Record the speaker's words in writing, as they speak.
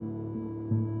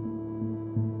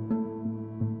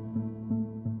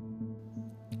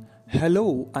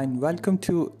Hello and welcome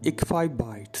to IC5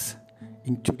 Bytes.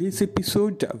 In today's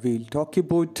episode, we'll talk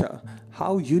about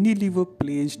how Unilever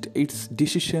placed its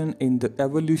decision in the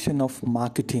evolution of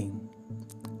marketing.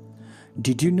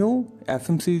 Did you know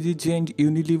FMCG giant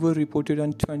Unilever reported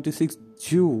on 26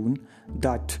 June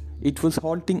that it was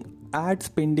halting ad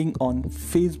spending on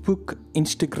Facebook,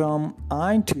 Instagram,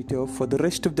 and Twitter for the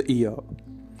rest of the year?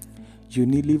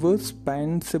 Unilever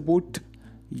spends about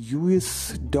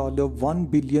 $1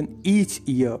 billion each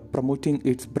year promoting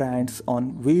its brands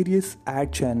on various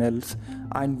ad channels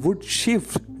and would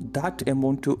shift that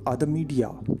amount to other media.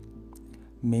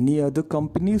 Many other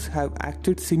companies have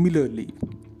acted similarly.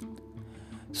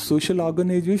 Social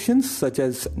organizations such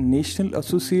as National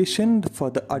Association for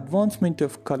the Advancement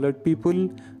of Colored People,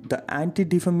 the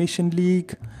Anti-Defamation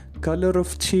League, Color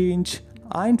of Change,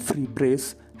 and Free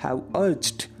Press have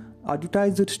urged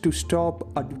advertisers to stop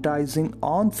advertising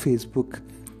on Facebook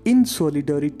in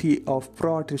solidarity of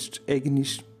protests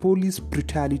against police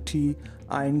brutality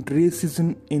and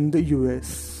racism in the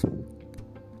US.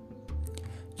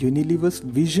 Unilever's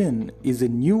vision is a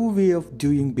new way of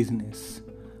doing business,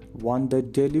 one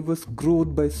that delivers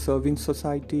growth by serving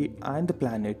society and the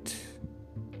planet.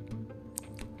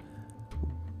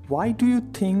 Why do you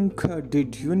think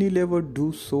did Unilever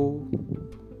do so?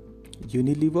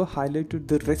 Unilever highlighted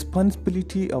the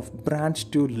responsibility of brands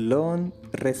to learn,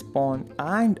 respond,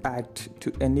 and act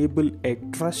to enable a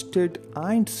trusted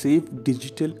and safe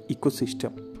digital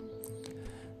ecosystem.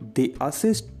 They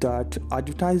assessed that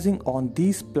advertising on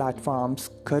these platforms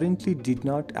currently did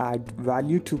not add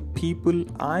value to people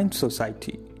and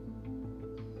society.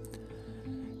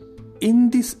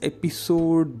 In this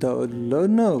episode, the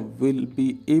learner will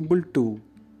be able to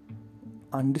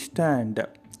understand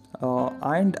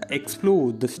and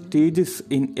explore the stages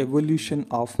in evolution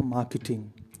of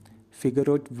marketing,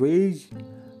 figure out where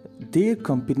their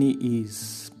company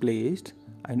is placed,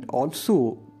 and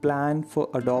also plan for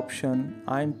adoption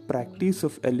and practice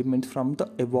of elements from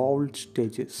the evolved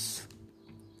stages.